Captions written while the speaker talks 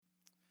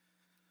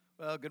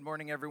Well, good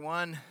morning,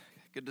 everyone.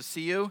 Good to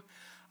see you.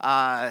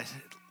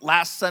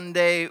 Last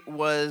Sunday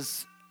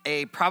was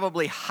a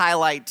probably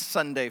highlight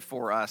Sunday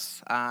for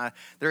us.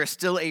 There is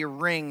still a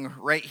ring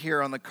right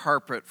here on the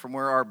carpet from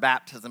where our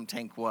baptism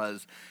tank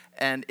was,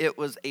 and it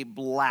was a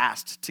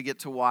blast to get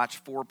to watch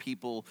 4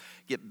 people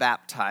get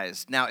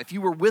baptized. Now, if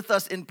you were with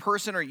us in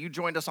person or you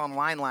joined us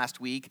online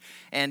last week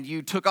and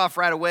you took off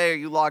right away or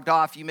you logged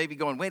off, you may be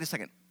going, wait a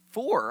second,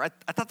 4?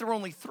 I thought there were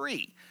only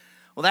 3.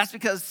 Well, that's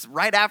because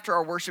right after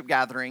our worship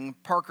gathering,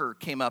 Parker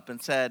came up and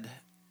said,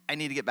 I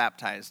need to get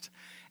baptized.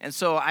 And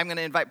so I'm going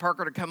to invite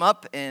Parker to come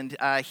up, and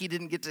he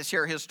didn't get to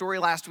share his story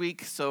last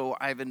week, so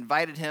I've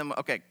invited him.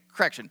 Okay,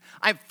 correction.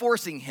 I'm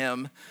forcing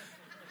him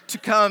to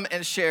come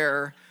and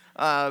share,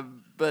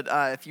 but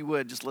if you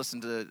would, just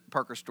listen to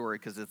Parker's story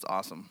because it's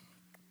awesome.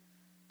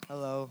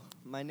 Hello,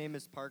 my name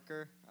is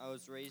Parker. I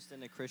was raised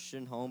in a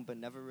Christian home, but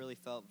never really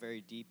felt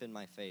very deep in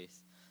my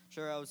faith.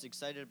 Sure, I was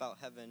excited about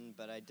heaven,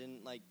 but I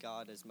didn't like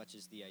God as much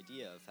as the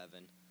idea of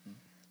heaven.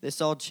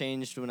 This all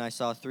changed when I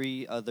saw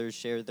 3 others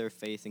share their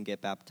faith and get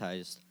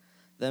baptized.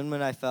 Then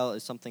when I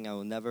felt something I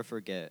will never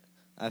forget,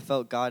 I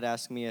felt God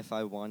ask me if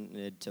I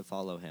wanted to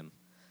follow him.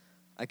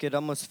 I could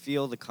almost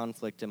feel the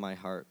conflict in my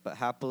heart, but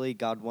happily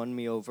God won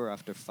me over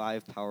after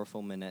 5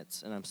 powerful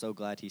minutes, and I'm so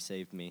glad he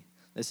saved me.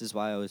 This is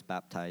why I was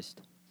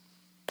baptized.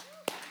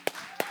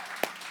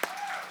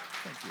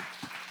 Thank you.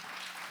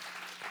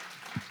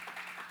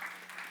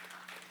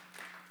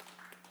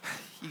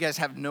 You guys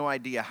have no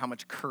idea how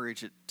much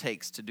courage it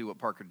takes to do what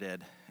Parker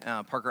did.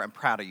 Parker, I'm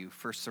proud of you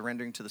for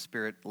surrendering to the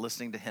Spirit,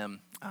 listening to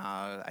him.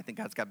 I think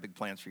God's got big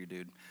plans for you,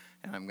 dude,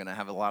 and I'm going to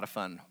have a lot of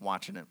fun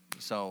watching it.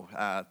 So,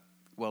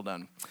 well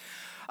done.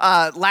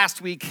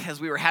 Last week,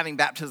 as we were having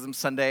Baptism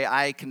Sunday,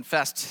 I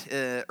confessed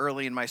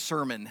early in my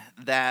sermon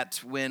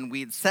that when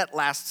we'd set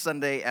last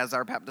Sunday as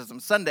our Baptism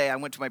Sunday, I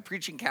went to my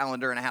preaching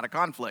calendar and I had a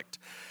conflict.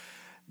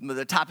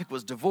 The topic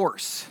was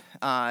divorce.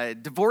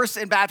 Divorce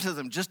and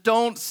baptism just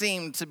don't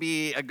seem to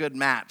be a good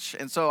match.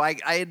 And so I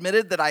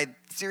admitted that I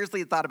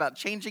seriously thought about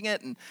changing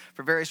it, and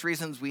for various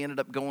reasons, we ended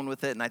up going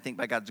with it, and I think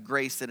by God's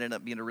grace, it ended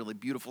up being a really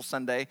beautiful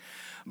Sunday.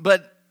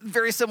 But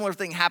very similar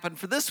thing happened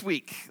for this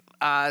week.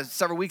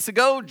 Several weeks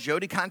ago,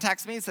 Jody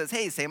contacts me and says,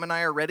 hey, Sam and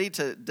I are ready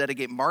to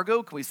dedicate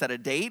Margot. Can we set a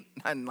date?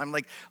 And I'm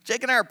like,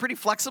 Jake and I are pretty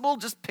flexible.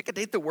 Just pick a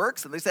date that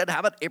works. And they said, how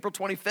about April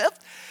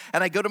 25th?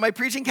 And I go to my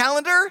preaching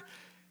calendar,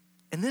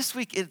 and this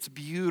week, it's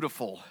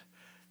beautiful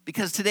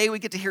because today we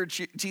get to hear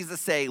Jesus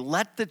say,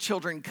 let the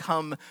children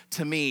come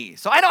to me.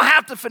 So I don't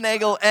have to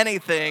finagle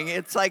anything.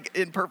 It's like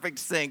in perfect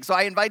sync. So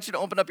I invite you to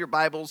open up your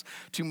Bibles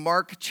to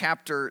Mark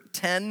chapter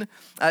 10.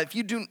 If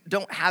you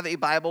don't have a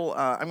Bible,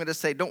 I'm going to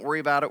say don't worry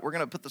about it. We're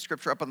going to put the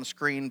scripture up on the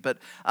screen. But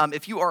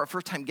if you are a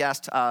first-time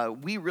guest,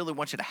 we really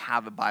want you to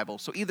have a Bible.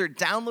 So either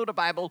download a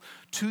Bible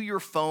to your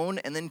phone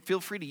and then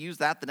feel free to use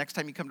that the next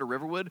time you come to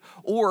Riverwood,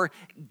 or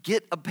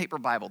get a paper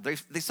Bible. They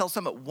sell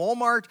some at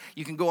Walmart.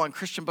 You can go on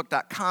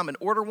christianbook.com and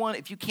order one.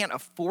 If you can't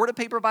afford a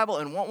paper Bible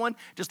and want one,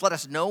 just let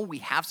us know. We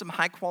have some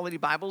high-quality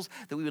Bibles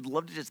that we would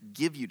love to just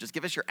give you. Just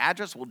give us your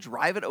address. We'll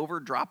drive it over,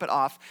 drop it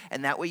off,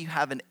 and that way you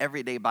have an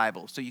everyday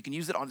Bible. So you can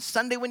use it on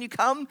Sunday when you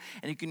come,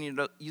 and you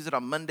can use it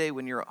on Monday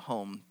when you're at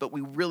home. But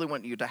we really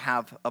want you to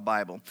have a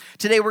Bible.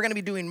 Today we're going to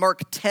be doing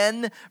Mark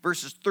 10,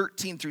 verses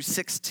 13 through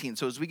 16.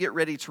 So as we get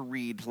ready to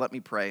read, let me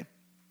pray.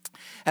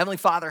 Heavenly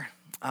Father,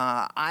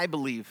 I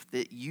believe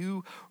that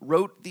you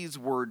wrote these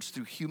words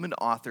through human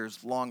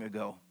authors long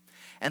ago.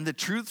 And the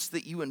truths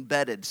that you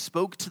embedded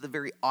spoke to the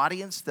very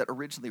audience that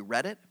originally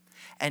read it,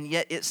 and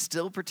yet it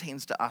still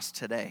pertains to us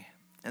today.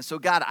 And so,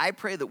 God, I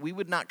pray that we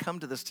would not come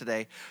to this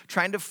today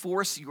trying to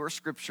force your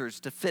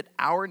scriptures to fit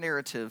our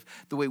narrative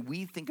the way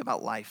we think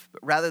about life,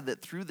 but rather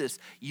that through this,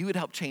 you would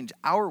help change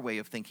our way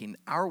of thinking,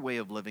 our way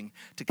of living,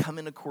 to come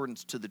in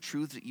accordance to the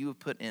truth that you have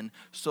put in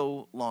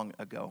so long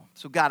ago.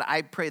 So, God,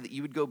 I pray that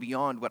you would go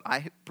beyond what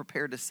I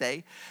prepared to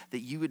say, that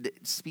you would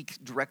speak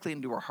directly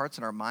into our hearts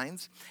and our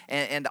minds.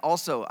 And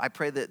also, I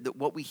pray that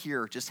what we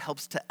hear just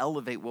helps to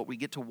elevate what we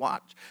get to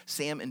watch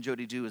Sam and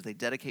Jody do as they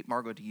dedicate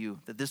Margot to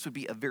you, that this would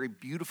be a very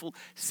beautiful,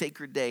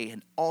 sacred day,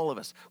 and all of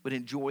us would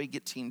enjoy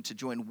getting to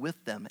join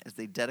with them as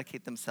they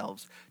dedicate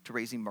themselves to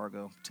raising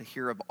Margot, to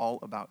hear all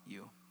about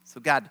you.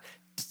 So God,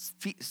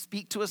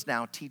 speak to us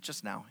now, teach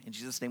us now. In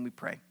Jesus' name we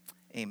pray,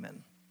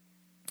 amen.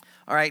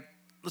 All right,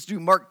 let's do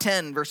Mark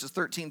 10, verses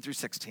 13 through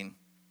 16.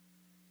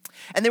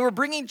 And they were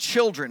bringing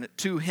children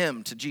to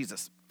him, to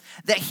Jesus,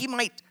 that he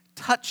might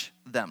touch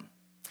them.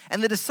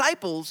 And the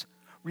disciples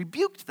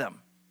rebuked them.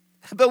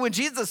 But when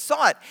Jesus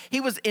saw it, he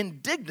was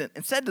indignant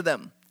and said to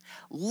them,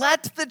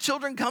 let the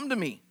children come to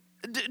me.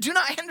 Do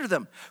not hinder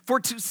them, for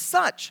to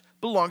such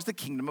belongs the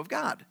kingdom of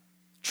God.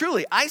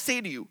 Truly, I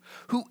say to you,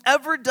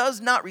 whoever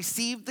does not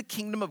receive the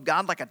kingdom of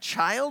God like a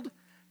child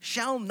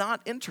shall not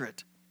enter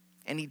it.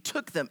 And he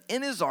took them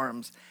in his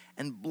arms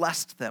and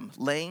blessed them,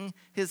 laying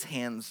his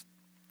hands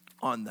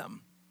on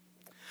them.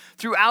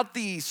 Throughout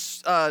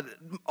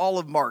all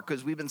of Mark,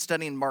 because we've been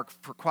studying Mark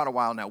for quite a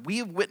while now, we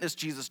have witnessed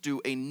Jesus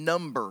do a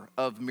number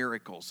of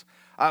miracles.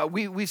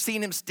 We've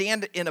seen him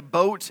stand in a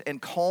boat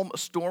and calm a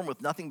storm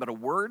with nothing but a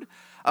word.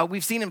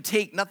 We've seen him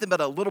take nothing but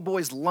a little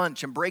boy's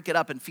lunch and break it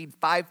up and feed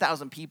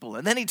 5,000 people.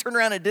 And then he turned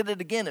around and did it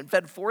again and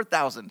fed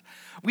 4,000.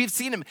 We've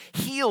seen him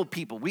heal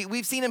people.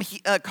 We've seen him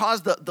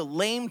cause the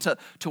lame to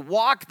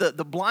walk,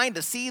 the blind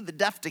to see, the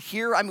deaf to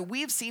hear. I mean,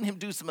 we've seen him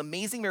do some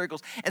amazing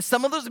miracles. And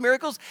some of those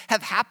miracles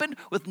have happened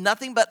with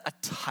nothing but a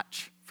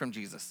touch from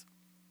Jesus.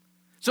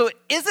 So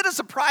is it a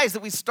surprise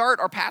that we start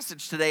our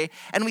passage today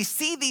and we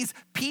see these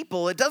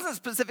people? It doesn't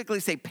specifically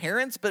say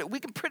parents, but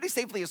we can pretty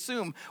safely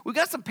assume we've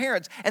got some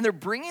parents and they're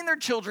bringing their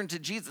children to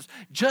Jesus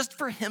just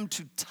for him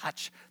to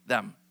touch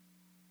them.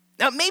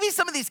 Now, maybe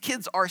some of these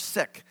kids are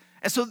sick,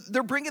 and so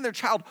they're bringing their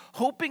child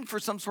hoping for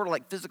some sort of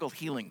like physical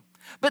healing.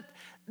 But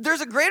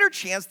there's a greater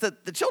chance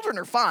that the children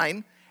are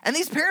fine and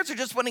these parents are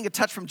just wanting a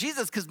touch from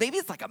Jesus because maybe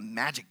it's like a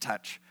magic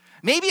touch.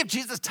 Maybe if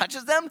Jesus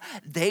touches them,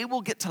 they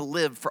will get to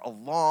live for a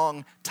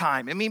long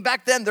time. I mean,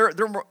 back then, their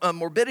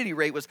morbidity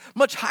rate was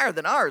much higher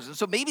than ours. And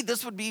so maybe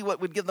this would be what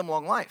would give them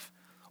long life.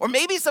 Or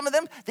maybe some of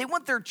them, they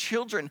want their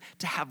children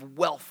to have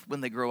wealth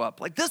when they grow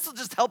up. Like this will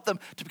just help them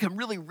to become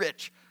really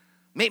rich.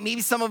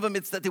 Maybe some of them,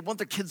 it's that they want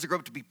their kids to grow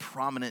up to be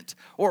prominent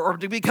or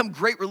to become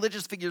great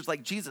religious figures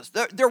like Jesus.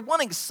 They're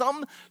wanting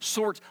some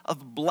sort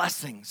of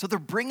blessing. So they're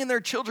bringing their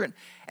children.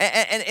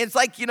 And it's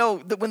like,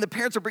 when the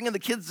parents are bringing the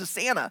kids to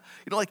Santa,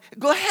 like,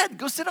 go ahead,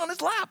 go sit on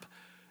his lap.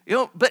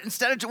 But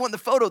instead of just wanting the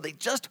photo, they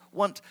just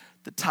want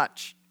the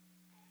touch.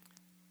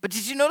 But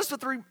did you notice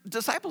what the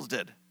disciples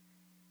did?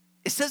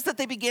 It says that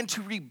they began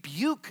to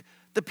rebuke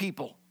the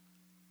people.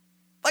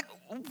 Like,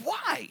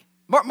 why?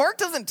 Mark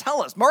doesn't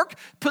tell us. Mark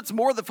puts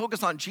more of the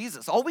focus on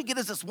Jesus. All we get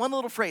is this one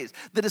little phrase.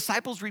 The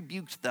disciples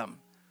rebuked them.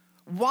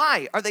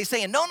 Why are they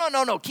saying,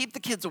 no, keep the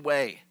kids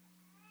away?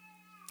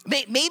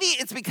 Maybe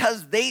it's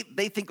because they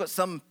think what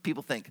some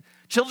people think.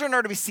 Children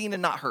are to be seen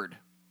and not heard.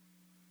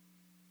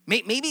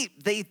 Maybe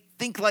they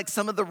think like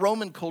some of the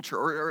Roman culture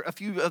or a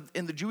few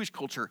in the Jewish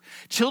culture.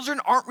 Children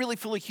aren't really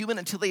fully human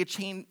until they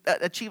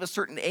achieve a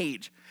certain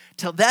age.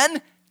 Till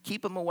then,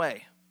 keep them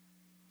away.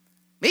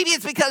 Maybe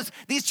it's because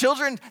these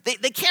children, they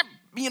can't,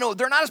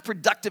 they're not as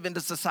productive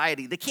into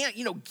society. They can't,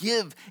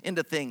 give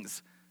into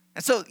things.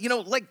 And so,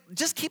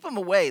 just keep them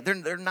away.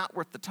 They're not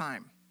worth the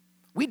time.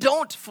 We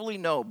don't fully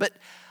know, but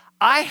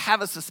I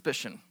have a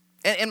suspicion.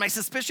 And my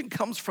suspicion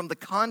comes from the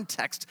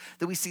context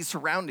that we see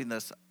surrounding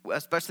this,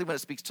 especially when it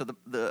speaks to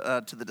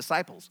the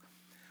disciples.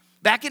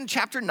 Back in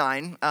chapter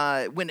 9,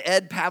 when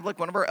Ed Pavlik,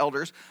 one of our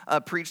elders,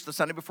 preached the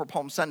Sunday before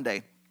Palm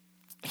Sunday,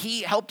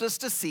 he helped us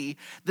to see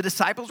the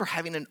disciples were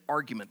having an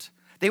argument.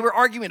 They were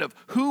arguing of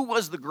who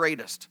was the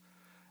greatest.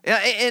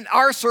 In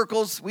our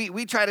circles,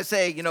 we try to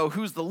say,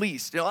 who's the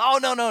least. Oh,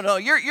 no,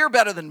 you're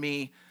better than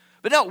me.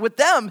 But no, with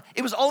them,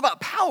 it was all about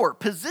power,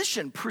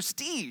 position,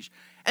 prestige.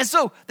 And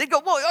so they'd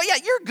go, well, oh yeah,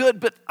 you're good,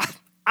 but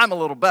I'm a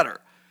little better.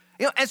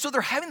 And so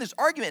they're having this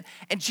argument,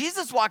 and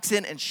Jesus walks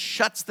in and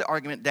shuts the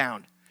argument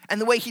down.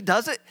 And the way he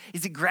does it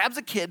is he grabs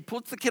a kid,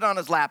 puts the kid on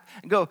his lap,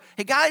 and go,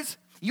 hey guys,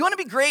 you want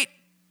to be great?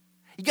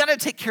 You got to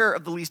take care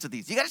of the least of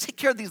these. You got to take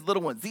care of these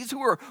little ones, these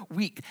who are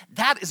weak.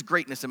 That is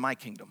greatness in my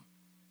kingdom.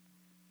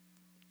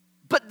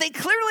 But they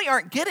clearly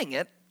aren't getting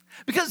it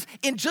because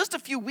in just a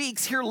few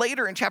weeks here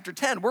later in chapter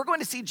 10, we're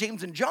going to see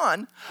James and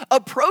John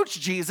approach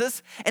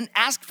Jesus and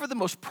ask for the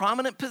most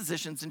prominent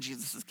positions in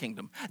Jesus'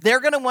 kingdom. They're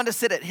going to want to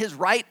sit at his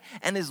right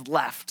and his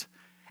left.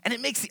 And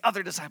it makes the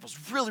other disciples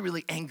really,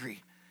 really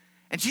angry.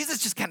 And Jesus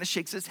just kind of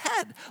shakes his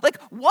head.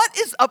 Like, what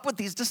is up with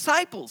these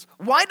disciples?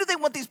 Why do they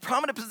want these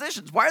prominent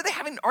positions? Why are they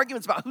having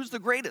arguments about who's the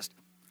greatest?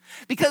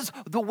 Because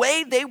the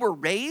way they were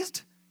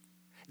raised,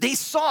 they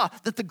saw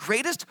that the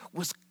greatest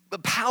was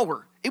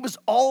power. It was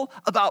all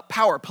about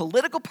power.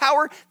 Political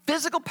power,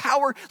 physical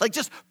power, like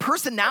just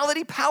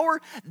personality power.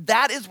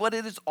 That is what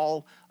it is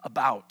all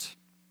about.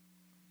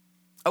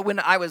 When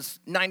I was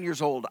 9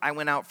 years old, I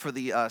went out for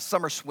the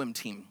summer swim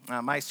team.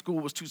 My school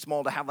was too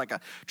small to have like a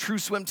true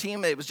swim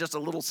team. It was just a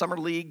little summer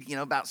league,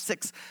 about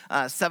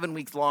 7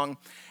 weeks long.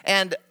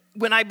 And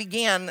when I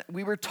began,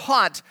 we were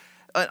taught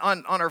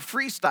on our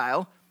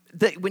freestyle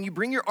that when you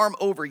bring your arm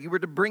over, you were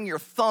to bring your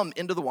thumb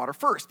into the water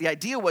first. The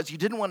idea was you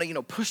didn't want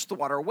to, push the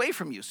water away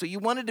from you. So you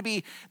wanted to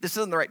be, this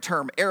isn't the right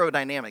term,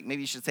 aerodynamic.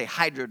 Maybe you should say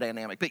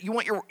hydrodynamic. But you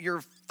want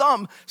your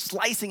thumb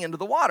slicing into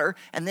the water,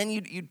 and then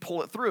you'd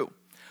pull it through.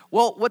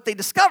 Well, what they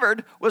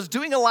discovered was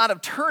doing a lot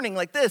of turning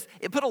like this,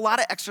 it put a lot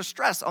of extra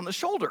stress on the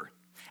shoulder.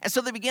 And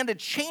so they began to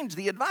change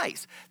the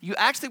advice. You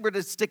actually were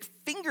to stick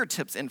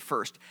fingertips in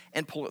first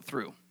and pull it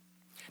through.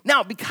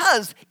 Now,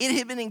 because it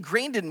had been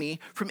ingrained in me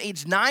from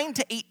age 9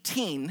 to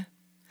 18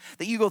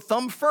 that you go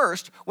thumb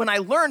first, when I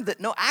learned that,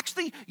 no,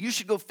 actually, you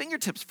should go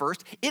fingertips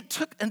first, it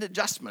took an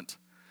adjustment.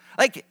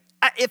 Like,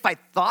 if I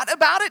thought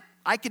about it,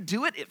 I could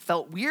do it. It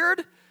felt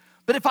weird.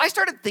 But if I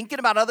started thinking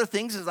about other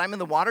things as I'm in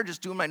the water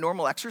just doing my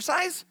normal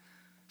exercise,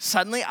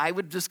 suddenly I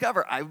would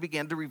discover I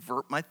began to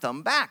revert my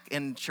thumb back.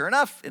 And sure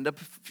enough, end up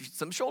with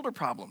some shoulder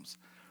problems.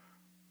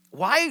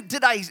 Why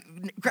did I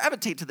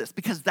gravitate to this?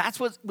 Because that's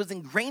what was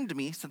ingrained to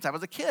me since I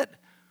was a kid.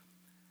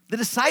 The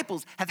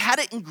disciples have had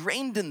it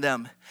ingrained in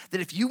them that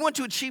if you want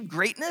to achieve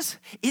greatness,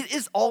 it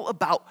is all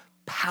about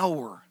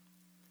power.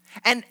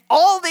 And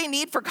all they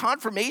need for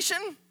confirmation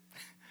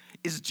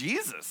is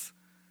Jesus.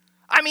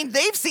 I mean,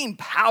 they've seen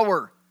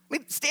power. I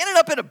mean, standing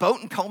up in a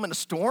boat and calming a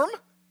storm,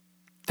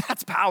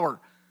 that's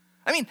power.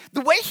 I mean, the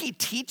way he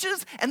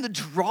teaches and the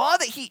draw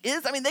that he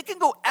is, I mean, they can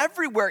go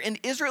everywhere in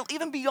Israel,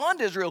 even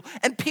beyond Israel,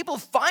 and people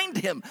find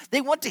him.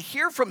 They want to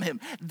hear from him.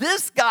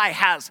 This guy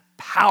has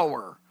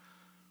power.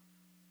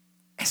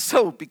 And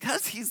so,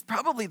 because he's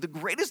probably the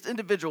greatest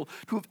individual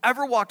to have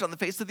ever walked on the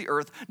face of the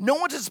earth, no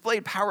one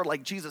displayed power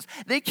like Jesus.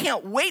 They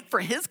can't wait for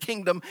his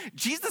kingdom.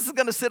 Jesus is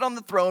going to sit on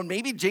the throne.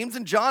 Maybe James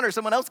and John or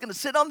someone else going to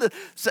sit on the,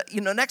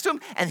 next to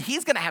him, and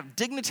he's going to have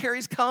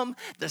dignitaries come,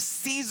 the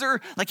Caesar,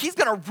 like he's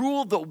going to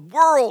rule the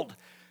world.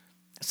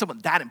 Someone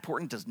that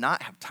important does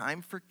not have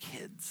time for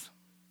kids.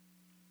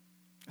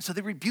 So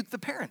they rebuke the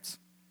parents.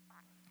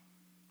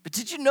 But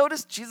did you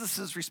notice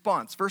Jesus'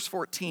 response? Verse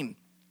 14.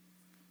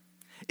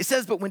 It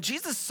says, but when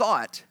Jesus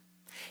saw it,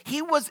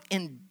 he was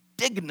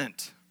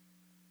indignant.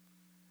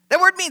 That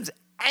word means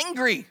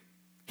angry.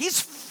 He's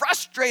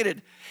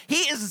frustrated. He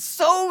is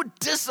so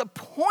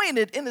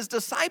disappointed in his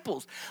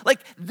disciples.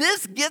 Like,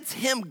 this gets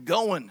him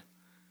going.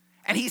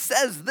 And he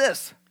says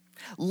this,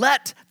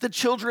 let the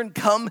children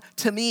come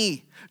to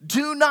me.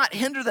 Do not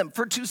hinder them,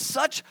 for to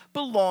such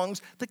belongs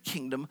the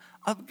kingdom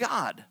of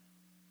God.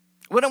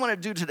 What I want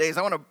to do today is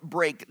I want to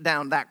break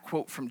down that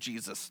quote from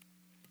Jesus.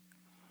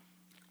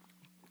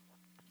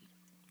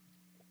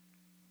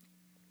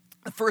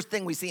 The first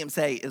thing we see him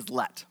say is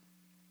let.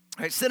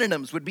 All right,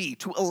 synonyms would be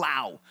to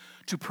allow,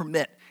 to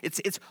permit.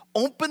 It's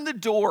open the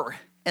door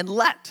and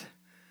let.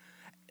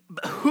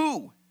 But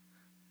who?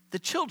 The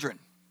children.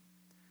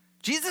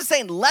 Jesus is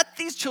saying, let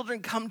these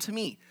children come to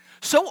me.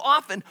 So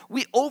often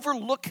we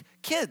overlook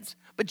kids,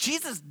 but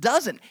Jesus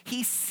doesn't.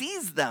 He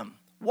sees them.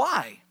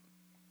 Why?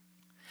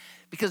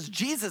 Because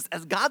Jesus,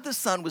 as God the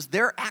Son, was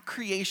there at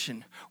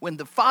creation when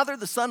the Father,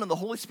 the Son, and the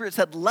Holy Spirit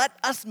said, let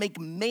us make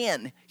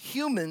man,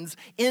 humans,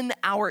 in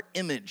our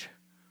image.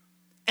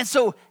 And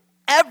so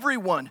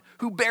everyone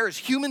who bears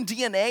human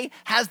DNA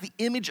has the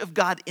image of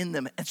God in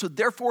them. And so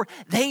therefore,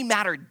 they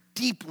matter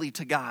deeply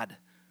to God.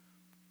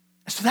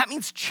 So that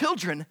means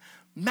children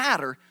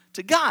matter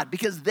to God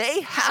because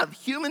they have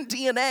human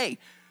DNA.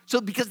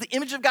 So because the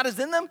image of God is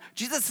in them,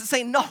 Jesus is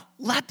saying, no,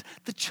 let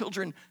the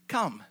children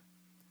come.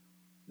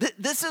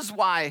 This is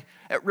why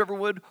at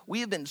Riverwood,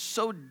 we have been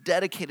so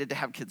dedicated to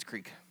have Kids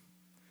Creek.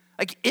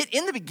 Like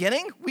in the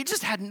beginning, we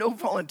just had no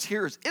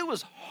volunteers. It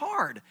was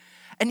hard.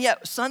 And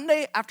yet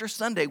Sunday after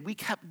Sunday, we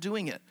kept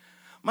doing it.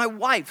 My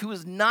wife, who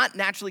is not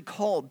naturally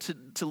called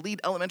to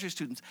lead elementary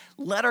students,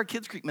 led our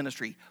Kids Creek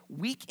ministry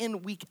week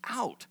in, week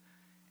out.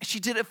 And she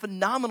did a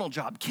phenomenal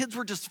job. Kids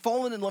were just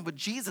falling in love with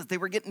Jesus. They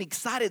were getting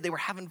excited. They were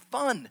having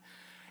fun.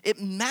 It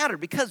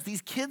mattered because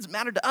these kids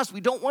mattered to us.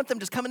 We don't want them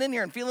just coming in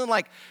here and feeling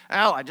like,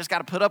 oh, I just got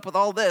to put up with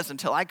all this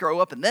until I grow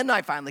up and then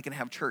I finally can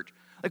have church.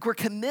 Like we're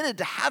committed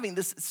to having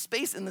this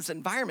space in this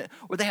environment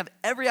where they have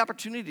every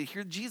opportunity to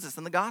hear Jesus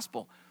and the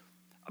gospel.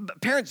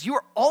 Parents, you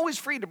are always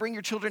free to bring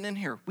your children in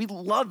here. We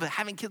love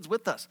having kids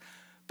with us.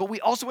 But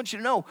we also want you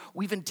to know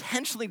we've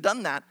intentionally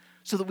done that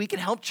so that we can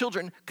help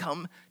children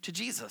come to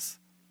Jesus.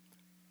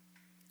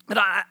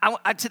 But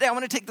today I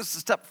want to take this a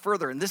step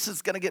further, and this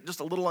is going to get just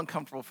a little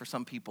uncomfortable for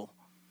some people.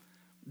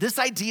 This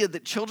idea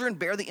that children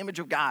bear the image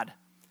of God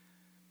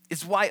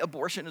is why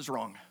abortion is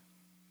wrong.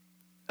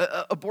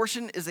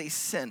 Abortion is a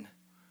sin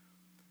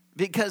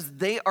because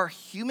they are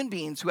human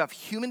beings who have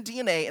human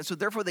DNA, and so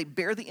therefore they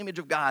bear the image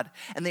of God,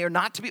 and they are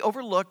not to be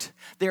overlooked.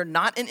 They are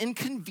not an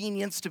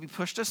inconvenience to be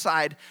pushed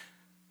aside.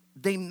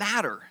 They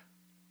matter.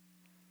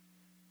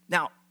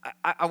 Now,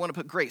 I want to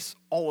put grace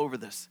all over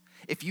this.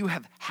 If you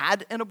have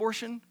had an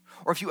abortion,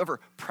 or if you ever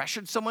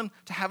pressured someone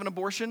to have an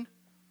abortion,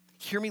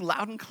 hear me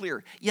loud and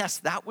clear. Yes,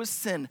 that was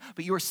sin,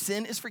 but your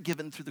sin is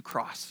forgiven through the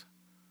cross.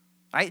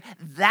 Right?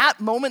 That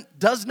moment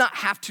does not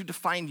have to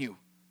define you.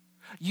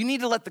 You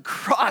need to let the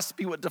cross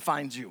be what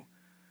defines you.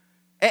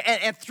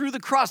 And through the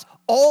cross,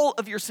 all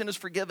of your sin is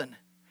forgiven.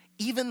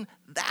 Even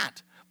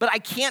that. But I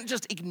can't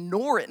just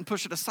ignore it and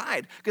push it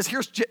aside. Because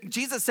here's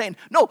Jesus saying,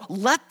 no,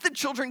 let the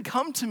children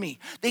come to me.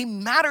 They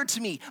matter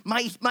to me.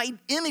 My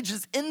image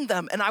is in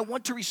them, and I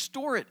want to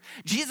restore it.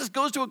 Jesus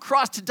goes to a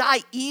cross to die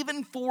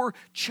even for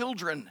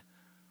children.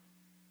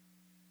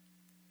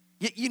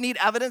 You need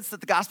evidence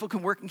that the gospel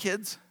can work in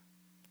kids?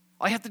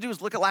 All you have to do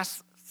is look at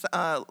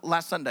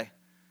last Sunday.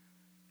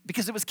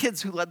 Because it was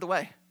kids who led the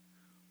way.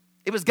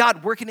 It was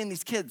God working in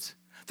these kids.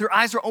 Their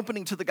eyes were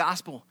opening to the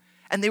gospel.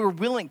 And they were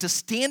willing to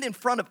stand in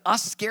front of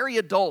us scary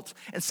adults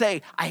and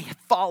say, I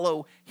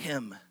follow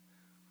him.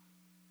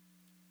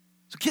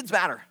 So kids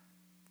matter.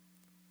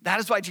 That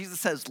is why Jesus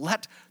says,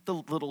 let the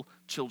little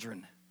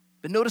children.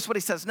 But notice what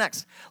he says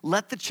next.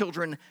 Let the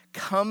children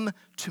come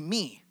to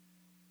me.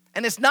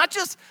 And it's not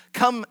just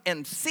come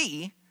and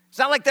see. It's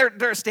not like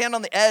they're stand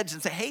on the edge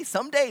and say, hey,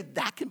 someday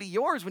that can be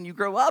yours when you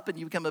grow up and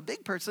you become a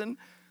big person.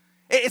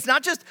 It's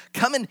not just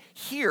come and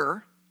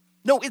hear.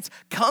 No, it's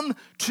come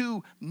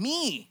to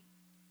me.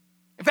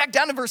 In fact,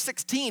 down in verse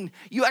 16,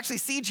 you actually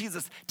see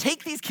Jesus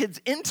take these kids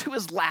into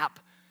his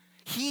lap.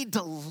 He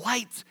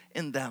delights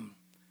in them.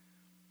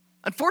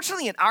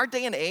 Unfortunately, in our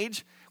day and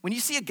age, when you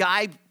see a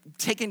guy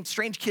taking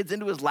strange kids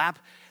into his lap,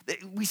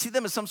 we see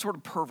them as some sort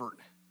of pervert.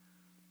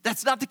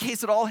 That's not the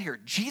case at all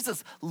here.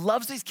 Jesus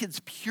loves these kids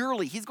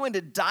purely. He's going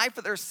to die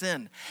for their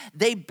sin.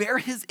 They bear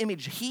his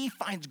image. He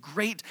finds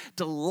great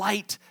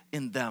delight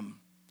in them.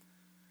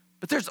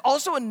 But there's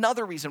also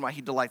another reason why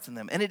he delights in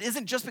them, and it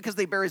isn't just because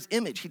they bear his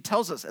image. He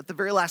tells us at the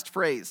very last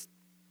phrase.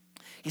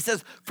 He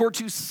says, "For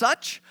to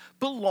such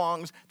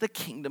belongs the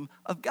kingdom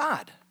of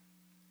God."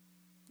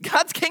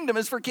 God's kingdom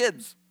is for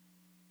kids.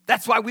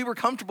 That's why we were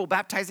comfortable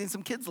baptizing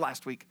some kids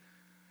last week.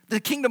 The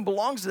kingdom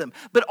belongs to them.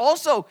 But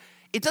also,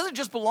 it doesn't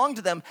just belong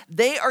to them.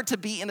 They are to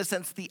be, in a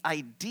sense, the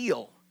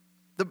ideal,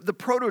 the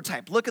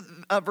prototype. Look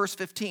at verse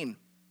 15.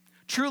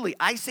 "Truly,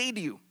 I say to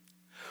you,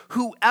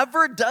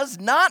 whoever does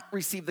not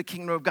receive the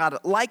kingdom of God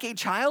like a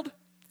child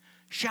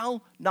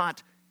shall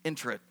not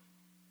enter it."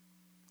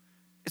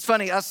 It's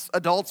funny, us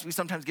adults, we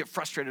sometimes get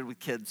frustrated with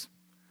kids.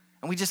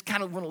 And we just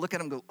kind of want to look at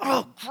them and go,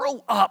 "Oh,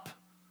 grow up."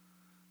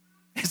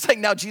 It's like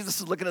now Jesus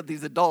is looking at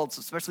these adults,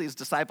 especially his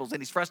disciples,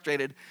 and he's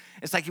frustrated.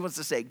 It's like he wants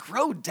to say,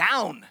 "Grow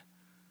down."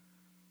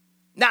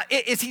 Now,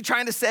 is he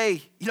trying to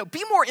say,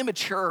 be more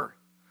immature,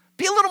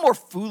 be a little more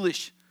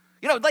foolish,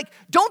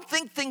 don't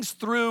think things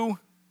through?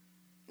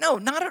 No,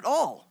 not at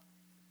all.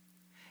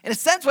 In a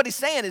sense, what he's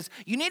saying is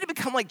you need to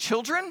become like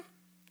children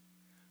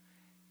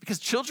because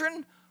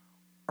children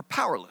are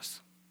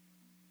powerless.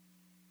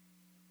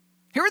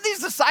 Here are these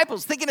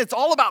disciples thinking it's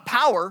all about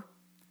power,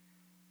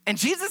 and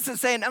Jesus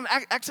is saying,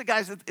 actually,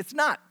 guys, it's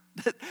not.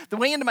 The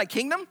way into my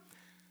kingdom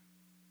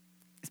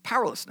is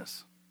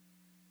powerlessness.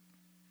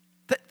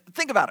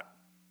 Think about it.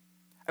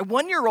 A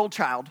 1-year-old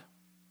child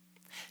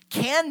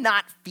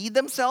cannot feed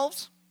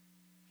themselves.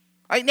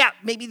 All right, now,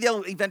 maybe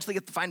they'll eventually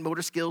get the fine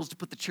motor skills to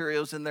put the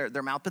Cheerios in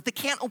their mouth, but they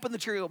can't open the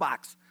Cheerio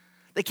box.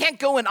 They can't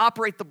go and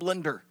operate the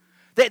blender.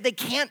 They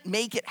can't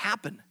make it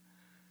happen.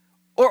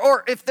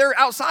 Or if they're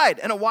outside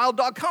and a wild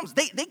dog comes,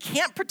 they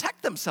can't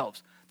protect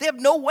themselves. They have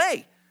no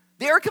way.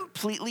 They are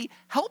completely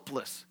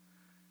helpless.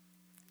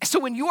 So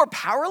when you are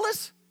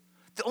powerless,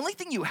 the only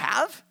thing you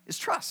have is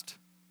trust.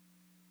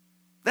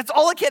 That's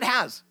all a kid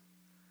has.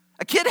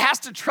 A kid has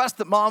to trust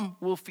that mom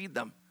will feed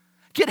them.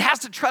 A kid has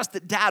to trust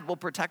that dad will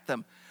protect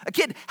them. A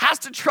kid has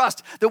to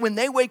trust that when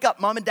they wake up,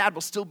 mom and dad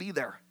will still be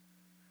there.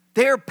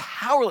 They're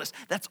powerless.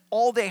 That's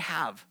all they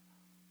have.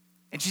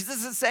 And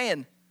Jesus is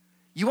saying,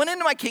 you want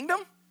into my kingdom?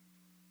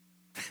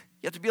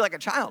 You have to be like a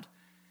child.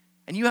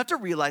 And you have to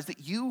realize that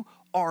you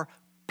are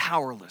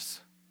powerless.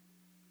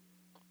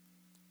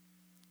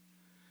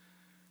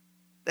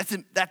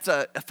 That's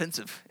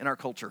offensive in our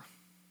culture.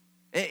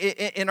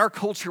 In our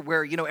culture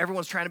where,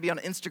 everyone's trying to be on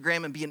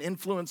Instagram and be an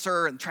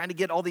influencer and trying to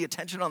get all the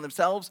attention on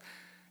themselves,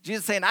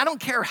 Jesus is saying, I don't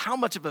care how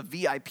much of a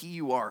VIP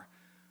you are.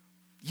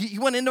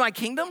 You want into my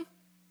kingdom?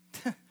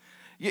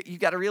 you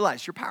got to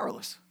realize you're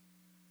powerless.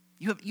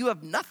 You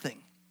have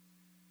nothing.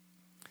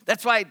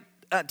 That's why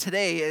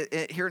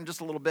today, here in just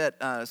a little bit,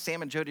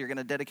 Sam and Jody are going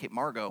to dedicate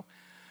Margot.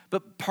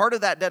 But part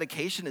of that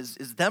dedication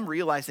is them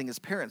realizing as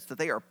parents that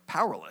they are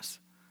powerless.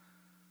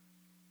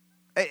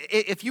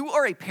 If you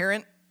are a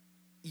parent,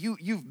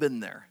 you've been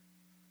there.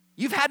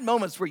 You've had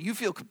moments where you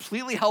feel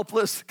completely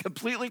helpless,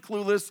 completely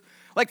clueless.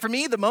 Like for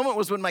me, the moment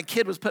was when my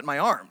kid was put in my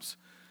arms.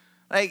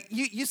 Like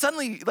you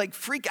suddenly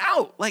freak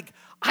out. Like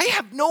I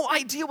have no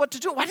idea what to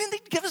do. Why didn't they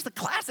give us the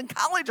class in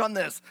college on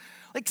this?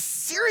 Like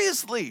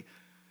seriously.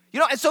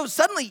 And so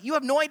suddenly you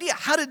have no idea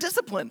how to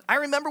discipline. I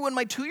remember when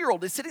my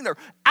 2-year-old is sitting there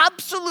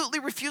absolutely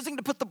refusing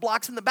to put the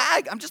blocks in the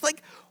bag. I'm just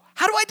like,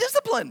 how do I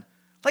discipline?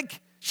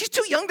 Like, she's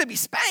too young to be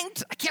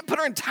spanked. I can't put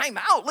her in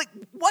timeout. Like,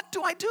 what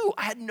do I do?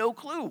 I had no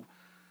clue.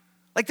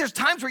 Like, there's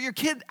times where your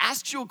kid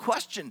asks you a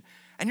question,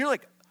 and you're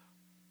like,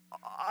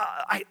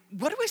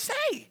 what do I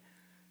say?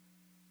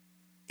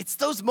 It's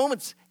those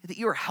moments that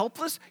you are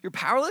helpless, you're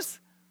powerless,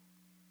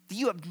 that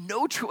you have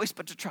no choice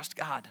but to trust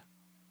God.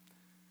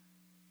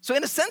 So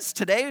in a sense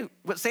today,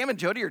 what Sam and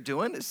Jody are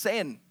doing is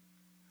saying,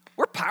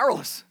 we're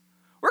powerless.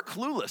 We're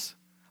clueless.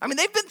 I mean,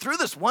 they've been through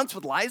this once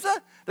with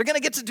Liza. They're going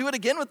to get to do it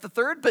again with the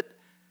third, but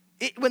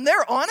when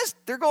they're honest,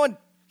 they're going,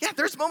 yeah,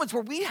 there's moments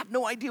where we have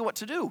no idea what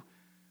to do.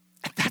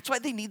 And that's why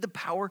they need the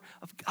power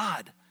of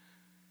God.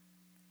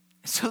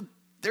 So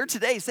they're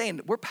today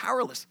saying, we're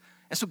powerless.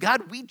 And so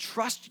God, we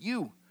trust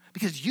you.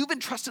 Because you've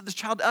entrusted this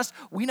child to us,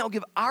 we now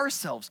give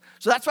ourselves.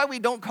 So that's why we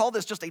don't call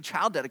this just a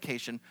child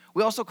dedication.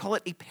 We also call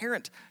it a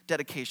parent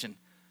dedication.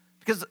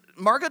 Because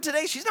Margot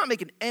today, she's not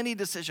making any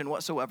decision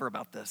whatsoever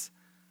about this.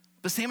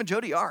 But Sam and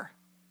Jody are.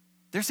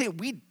 They're saying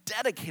we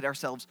dedicate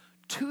ourselves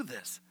to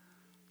this.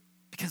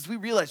 Because we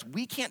realize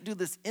we can't do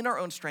this in our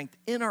own strength,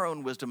 in our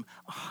own wisdom,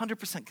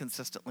 100%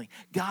 consistently.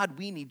 God,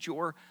 we need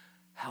your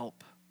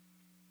help.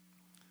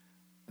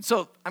 And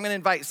so I'm going to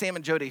invite Sam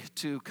and Jody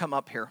to come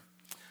up here.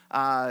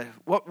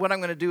 What I'm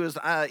going to do is,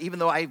 even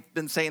though I've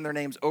been saying their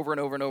names over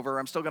and over and over,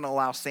 I'm still going to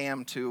allow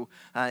Sam to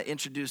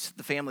introduce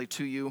the family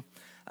to you.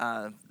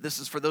 This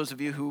is for those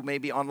of you who may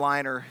be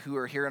online or who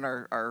are here in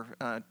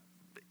our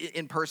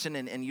in person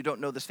and you don't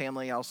know this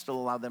family. I'll still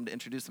allow them to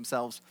introduce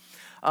themselves.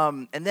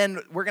 And then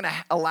we're going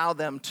to allow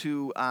them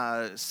to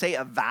say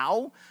a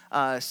vow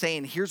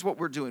saying, here's what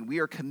we're doing. We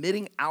are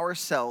committing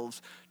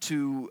ourselves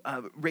to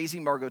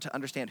raising Margot to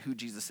understand who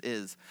Jesus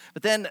is.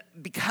 But then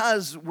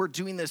because we're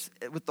doing this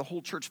with the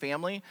whole church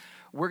family,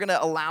 we're going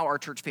to allow our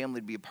church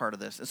family to be a part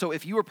of this. And so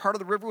if you are part of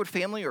the Riverwood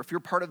family or if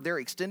you're part of their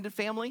extended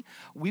family,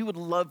 we would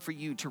love for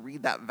you to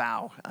read that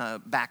vow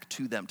back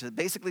to them, to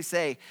basically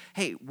say,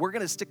 hey, we're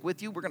going to stick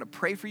with you. We're going to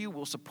pray for you.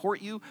 We'll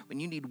support you. When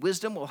you need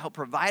wisdom, we'll help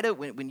provide it.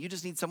 When you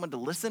just need someone to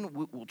listen,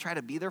 we'll try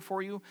to be there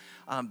for you.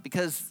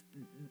 Because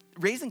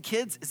raising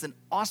kids is an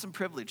awesome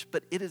privilege,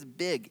 but it is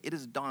big. It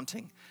is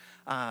daunting.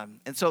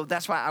 And so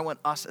that's why I want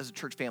us as a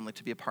church family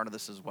to be a part of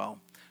this as well.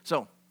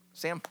 So,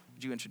 Sam,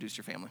 would you introduce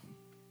your family?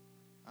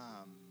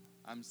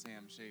 I'm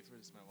Sam Schaefer.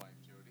 This is my wife,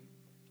 Jody.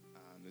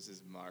 This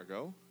is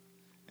Margot,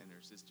 and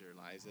her sister,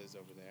 Liza, is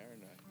over there,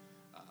 and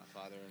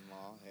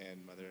father-in-law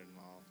and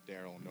mother-in-law,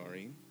 Daryl and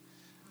Noreen.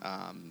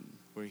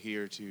 We're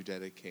here to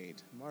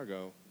dedicate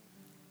Margot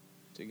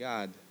to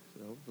God,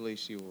 so hopefully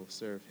she will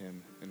serve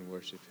him and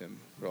worship him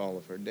for all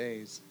of her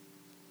days.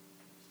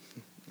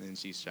 And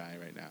she's shy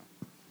right now.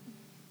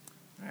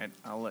 All right,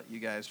 I'll let you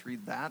guys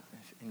read that,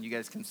 and you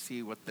guys can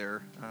see what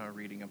they're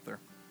reading up there.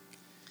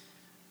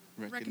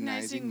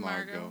 Recognizing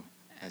Margot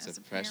as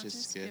a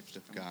precious gift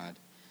of God,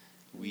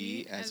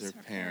 we as her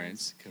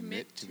parents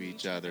commit to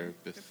each other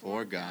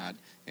before God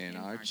and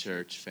our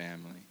church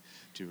family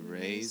to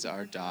raise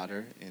our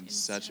daughter in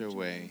such a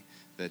way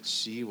that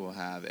she will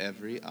have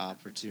every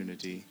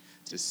opportunity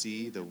to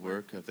see the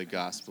work of the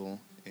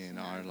gospel in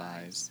our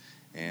lives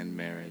and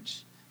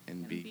marriage,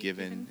 and be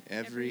given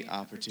every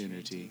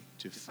opportunity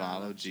to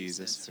follow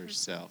Jesus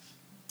herself.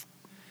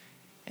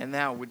 And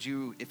now, would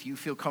you, if you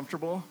feel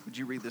comfortable, would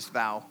you read this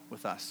vow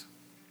with us?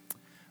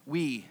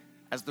 We,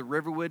 as the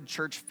Riverwood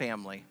Church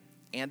family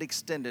and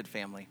extended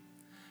family,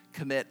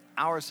 commit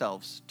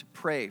ourselves to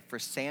pray for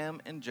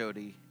Sam and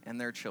Jody and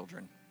their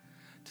children,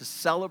 to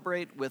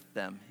celebrate with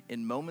them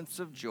in moments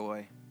of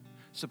joy,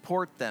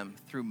 support them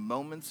through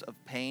moments of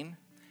pain,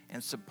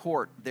 and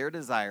support their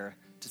desire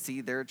to see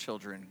their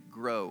children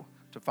grow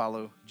to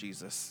follow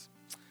Jesus.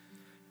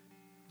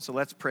 So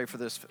let's pray for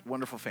this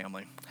wonderful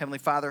family. Heavenly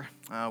Father,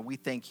 we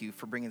thank you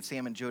for bringing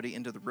Sam and Jody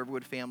into the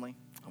Riverwood family.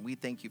 And we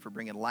thank you for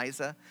bringing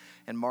Liza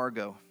and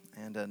Margot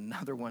and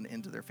another one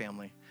into their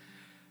family.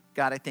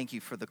 God, I thank you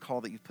for the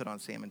call that you've put on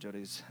Sam and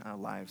Jody's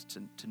lives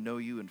to know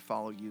you and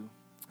follow you.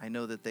 I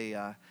know that they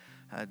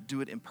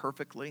do it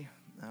imperfectly,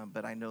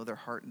 but I know their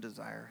heart and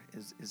desire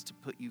is to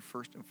put you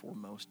first and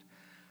foremost.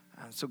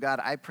 So God,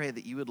 I pray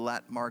that you would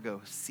let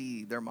Margot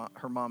see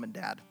her mom and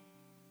dad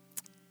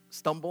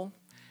stumble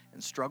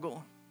and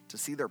struggle, to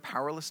see their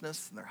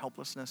powerlessness and their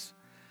helplessness,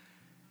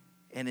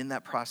 and in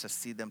that process,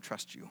 see them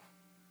trust you.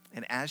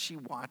 And as she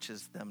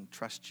watches them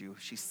trust you,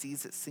 she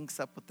sees it syncs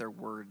up with their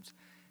words,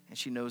 and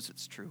she knows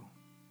it's true.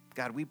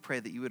 God, we pray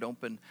that you would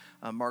open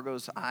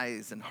Margot's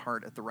eyes and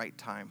heart at the right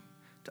time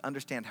to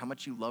understand how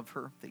much you love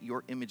her, that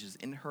your image is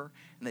in her,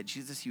 and that,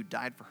 Jesus, you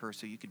died for her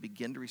so you could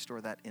begin to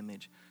restore that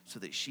image so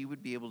that she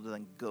would be able to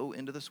then go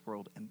into this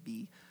world and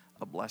be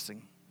a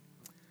blessing.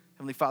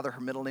 Heavenly Father,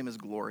 her middle name is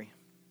Glory.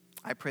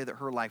 I pray that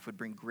her life would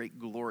bring great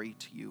glory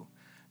to you.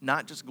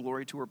 Not just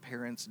glory to her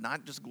parents,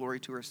 not just glory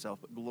to herself,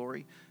 but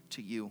glory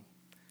to you.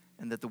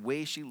 And that the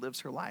way she lives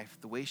her life,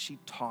 the way she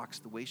talks,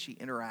 the way she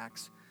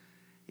interacts,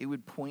 it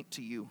would point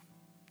to you.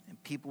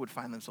 And people would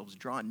find themselves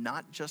drawn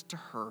not just to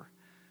her,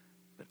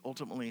 but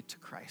ultimately to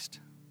Christ.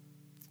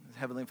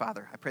 Heavenly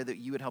Father, I pray that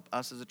you would help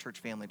us as a church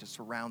family to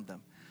surround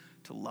them,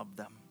 to love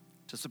them,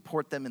 to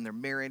support them in their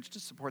marriage, to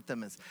support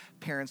them as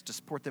parents, to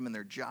support them in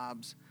their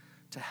jobs,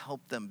 to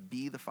help them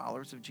be the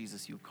followers of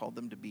Jesus you've called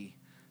them to be,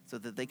 so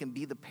that they can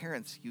be the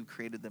parents you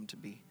created them to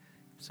be,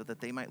 so that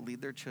they might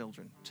lead their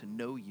children to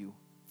know you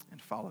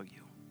and follow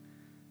you.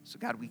 So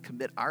God, we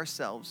commit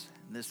ourselves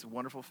and this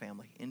wonderful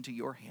family into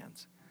your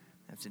hands.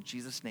 And it's in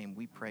Jesus' name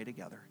we pray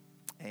together.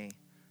 Amen.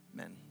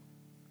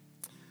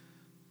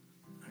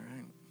 All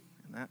right,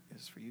 and that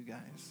is for you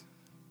guys.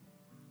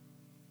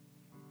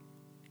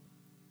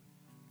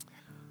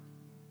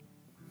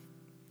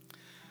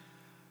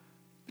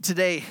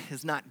 Today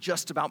is not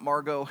just about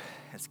Margot,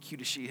 as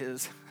cute as she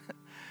is.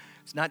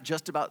 It's not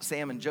just about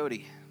Sam and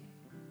Jody.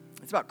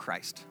 It's about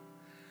Christ.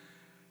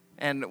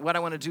 And what I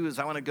want to do is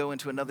I want to go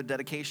into another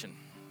dedication.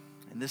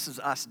 And this is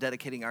us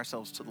dedicating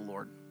ourselves to the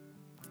Lord.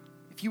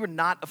 If you are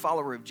not a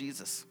follower of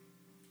Jesus,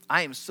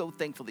 I am so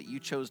thankful that you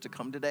chose to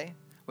come today,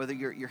 whether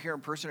you're here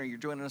in person or you're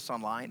joining us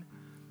online.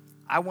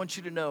 I want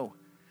you to know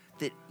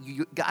that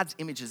God's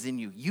image is in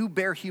you. You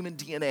bear human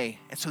DNA,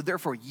 and so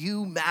therefore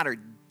you matter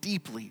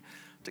deeply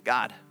to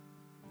God.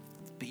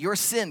 But your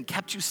sin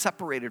kept you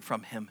separated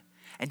from him,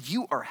 and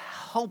you are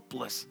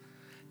helpless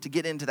to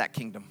get into that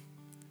kingdom.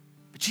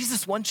 But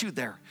Jesus wants you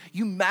there.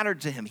 You matter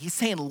to him. He's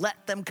saying,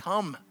 let them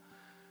come.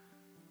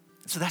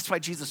 So that's why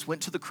Jesus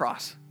went to the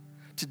cross,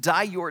 to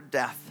die your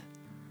death,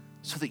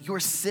 so that your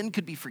sin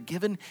could be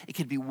forgiven, it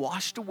could be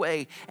washed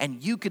away,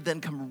 and you could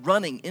then come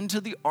running into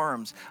the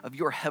arms of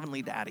your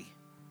heavenly daddy.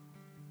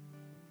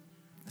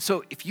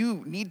 So if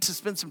you need to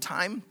spend some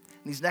time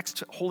in these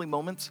next holy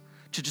moments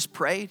to just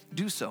pray,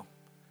 do so.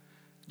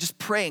 Just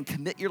pray and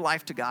commit your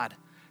life to God.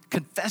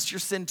 Confess your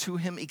sin to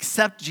him,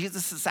 accept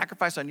Jesus'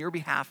 sacrifice on your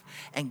behalf,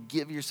 and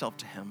give yourself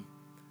to him.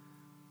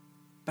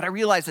 But I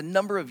realize a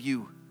number of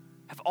you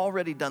have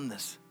already done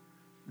this.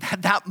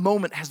 That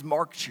moment has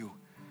marked you.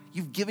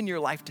 You've given your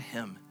life to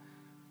him.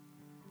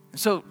 And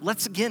so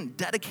let's again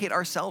dedicate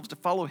ourselves to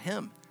follow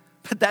him.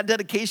 But that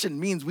dedication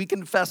means we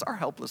confess our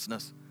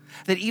helplessness.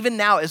 That even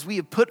now, as we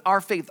have put our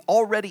faith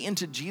already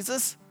into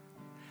Jesus,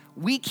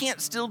 we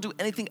can't still do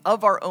anything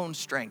of our own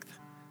strength.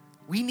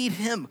 We need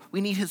him.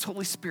 We need his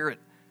Holy Spirit.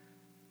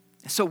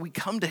 And so we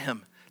come to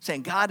him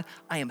saying, God,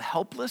 I am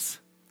helpless,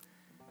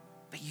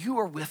 but you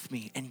are with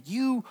me, and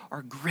you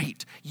are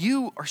great.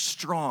 You are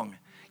strong.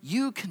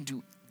 You can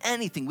do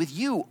anything. With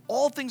you,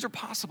 all things are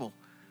possible.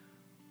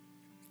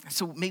 And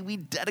so may we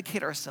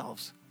dedicate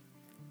ourselves.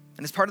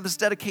 And as part of this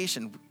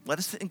dedication, let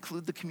us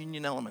include the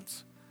communion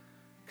elements.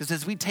 Because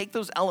as we take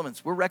those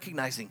elements, we're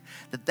recognizing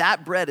that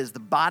that bread is the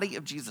body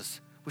of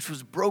Jesus, which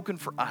was broken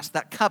for us.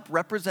 That cup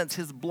represents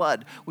his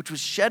blood, which was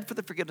shed for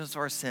the forgiveness of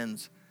our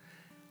sins.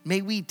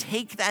 May we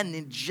take that and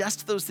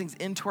ingest those things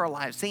into our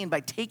lives, saying by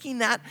taking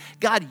that,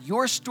 God,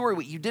 your story,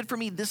 what you did for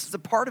me, this is a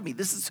part of me.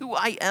 This is who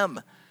I am.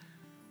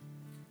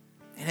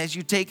 And as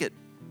you take it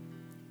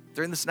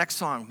during this next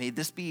song, may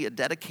this be a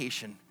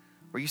dedication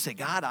where you say,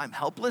 God, I'm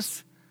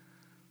helpless,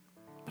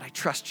 but I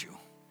trust you.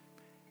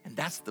 And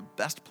that's the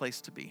best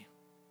place to be.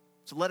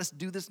 So let us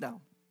do this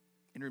now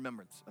in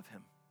remembrance of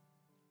him.